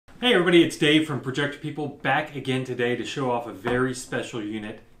Hey everybody, it's Dave from Projector People back again today to show off a very special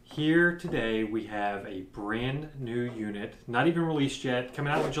unit. Here today we have a brand new unit, not even released yet,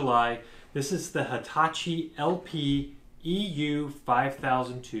 coming out in July. This is the Hitachi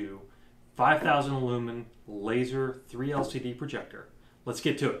LP-EU5002 5000 lumen laser 3 LCD projector. Let's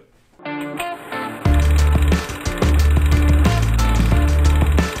get to it.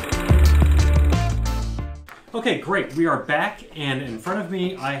 Okay, great. We are back, and in front of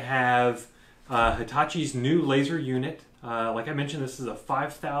me I have Hitachi's new laser unit. Like I mentioned, this is a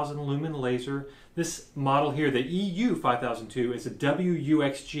 5000 lumen laser. This model here, the EU5002, is a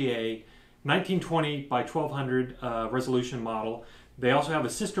WUXGA 1920 by 1200 resolution model. They also have a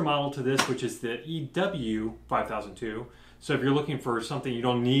sister model to this, which is the EW5002. So if you're looking for something, you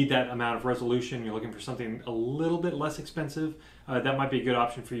don't need that amount of resolution, you're looking for something a little bit less expensive, that might be a good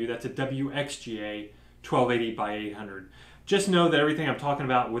option for you. That's a WXGA 1280 by 800. Just know that everything I'm talking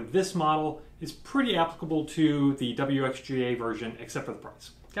about with this model is pretty applicable to the WXGA version, except for the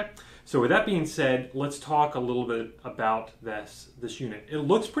price. Okay. So with that being said, let's talk a little bit about this unit. It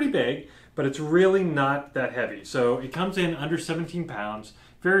looks pretty big, but it's really not that heavy. So it comes in under 17 pounds,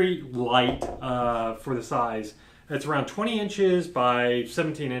 very light for the size. It's around 20 inches by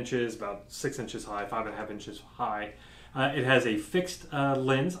 17 inches, about 6 inches high, 5.5 inches high. It has a fixed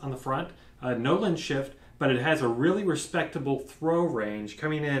lens on the front. No lens shift, but it has a really respectable throw range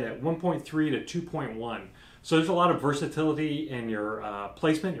coming in at 1.3 to 2.1. So there's a lot of versatility in your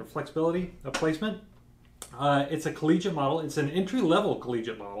placement, your flexibility of placement. It's a collegiate model. It's an entry-level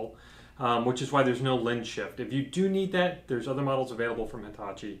collegiate model, which is why there's no lens shift. If you do need that, there's other models available from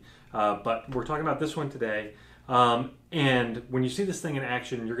Hitachi, but we're talking about this one today. And when you see this thing in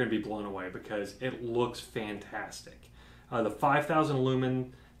action, you're going to be blown away because it looks fantastic. The 5000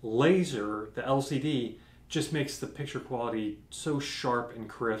 lumen laser, the LCD, just makes the picture quality so sharp and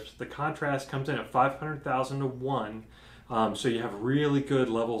crisp. The contrast comes in at 500,000 to 1, so you have really good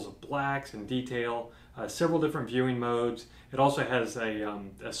levels of blacks and detail, several different viewing modes. It also has a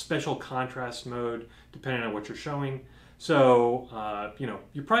special contrast mode depending on what you're showing. So,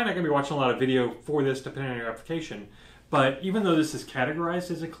 you're probably not going to be watching a lot of video for this depending on your application, but even though this is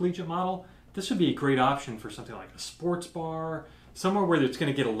categorized as a collegiate model, this would be a great option for something like a sports bar, somewhere where it's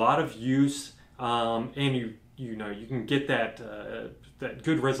going to get a lot of use, and you can get that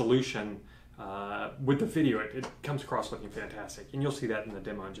good resolution with the video. It comes across looking fantastic, and you'll see that in the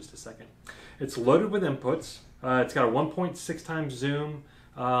demo in just a second. It's loaded with inputs. It's got a 1.6 times zoom,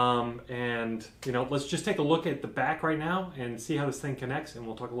 and let's just take a look at the back right now and see how this thing connects, and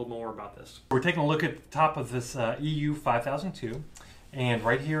we'll talk a little more about this. We're taking a look at the top of this EU5002. And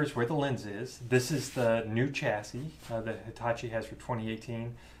right here is where the lens is. This is the new chassis that Hitachi has for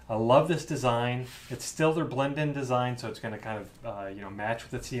 2018. I love this design. It's still their blend-in design, so it's going to kind of match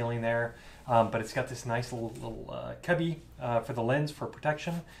with the ceiling there. But it's got this nice little cubby for the lens for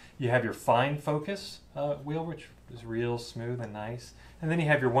protection. You have your fine focus wheel, which is real smooth and nice. And then you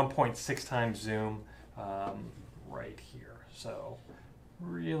have your 1.6 times zoom right here. So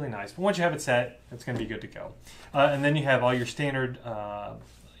really nice. But once you have it set, it's going to be good to go. And then you have all your standard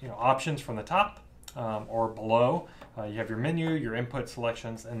options from the top or below. You have your menu, your input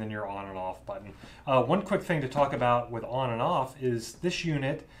selections, and then your on and off button. One quick thing to talk about with on and off is this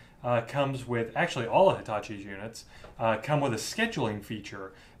unit comes with, actually all of Hitachi's units, come with a scheduling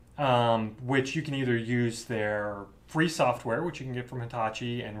feature, which you can either use their free software, which you can get from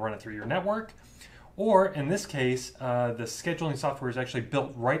Hitachi and run it through your network, or in this case, the scheduling software is actually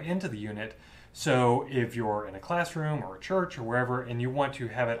built right into the unit. So if you're in a classroom or a church or wherever and you want to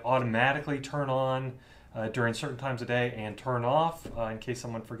have it automatically turn on during certain times of day and turn off in case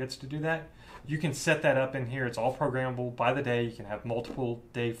someone forgets to do that, you can set that up in here. It's all programmable by the day. You can have multiple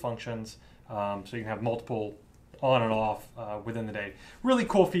day functions, so you can have multiple on and off within the day. Really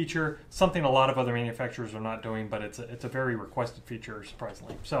cool feature, something a lot of other manufacturers are not doing, but it's a very requested feature,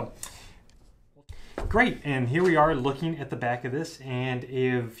 surprisingly. So great, and here we are looking at the back of this, and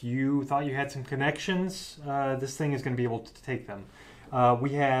if you thought you had some connections, this thing is going to be able to take them.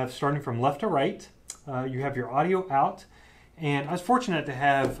 We have, starting from left to right, you have your audio out, and I was fortunate to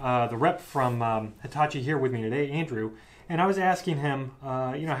have the rep from Hitachi here with me today, Andrew, and I was asking him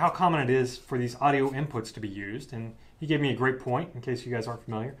how common it is for these audio inputs to be used, and he gave me a great point, in case you guys aren't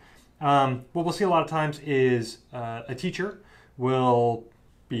familiar. What we'll see a lot of times is a teacher will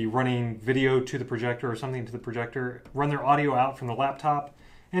be running video to the projector or something to the projector, run their audio out from the laptop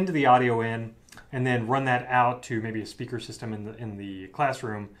into the audio in, and then run that out to maybe a speaker system in the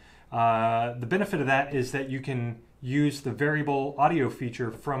classroom. The benefit of that is that you can use the variable audio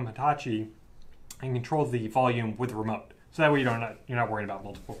feature from Hitachi and control the volume with the remote. So that way you're not worrying about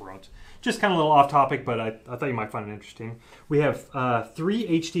multiple roads. Just kind of a little off topic, but I thought you might find it interesting. We have 3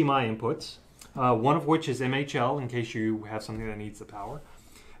 HDMI inputs, one of which is MHL in case you have something that needs the power.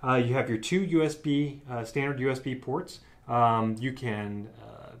 You have your 2 USB standard USB ports. You can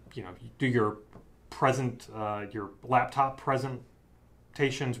do your laptop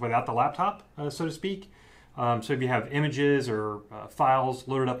presentations without the laptop, so to speak. So if you have images or files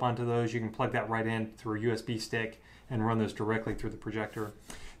loaded up onto those, you can plug that right in through a USB stick and run those directly through the projector.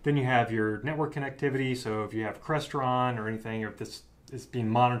 Then you have your network connectivity, so if you have Crestron or anything, or if this is being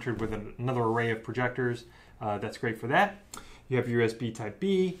monitored with another array of projectors, that's great for that. You have your USB Type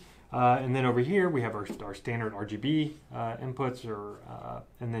B, and then over here we have our standard RGB inputs,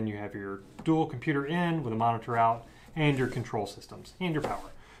 and then you have your dual computer in with a monitor out, and your control systems, and your power.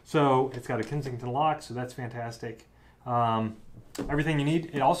 So it's got a Kensington lock, so that's fantastic. Everything you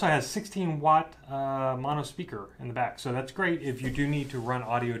need. It also has 16-watt mono speaker in the back, so that's great if you do need to run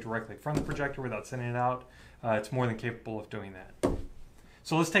audio directly from the projector without sending it out. It's more than capable of doing that.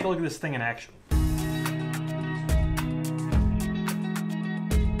 So let's take a look at this thing in action.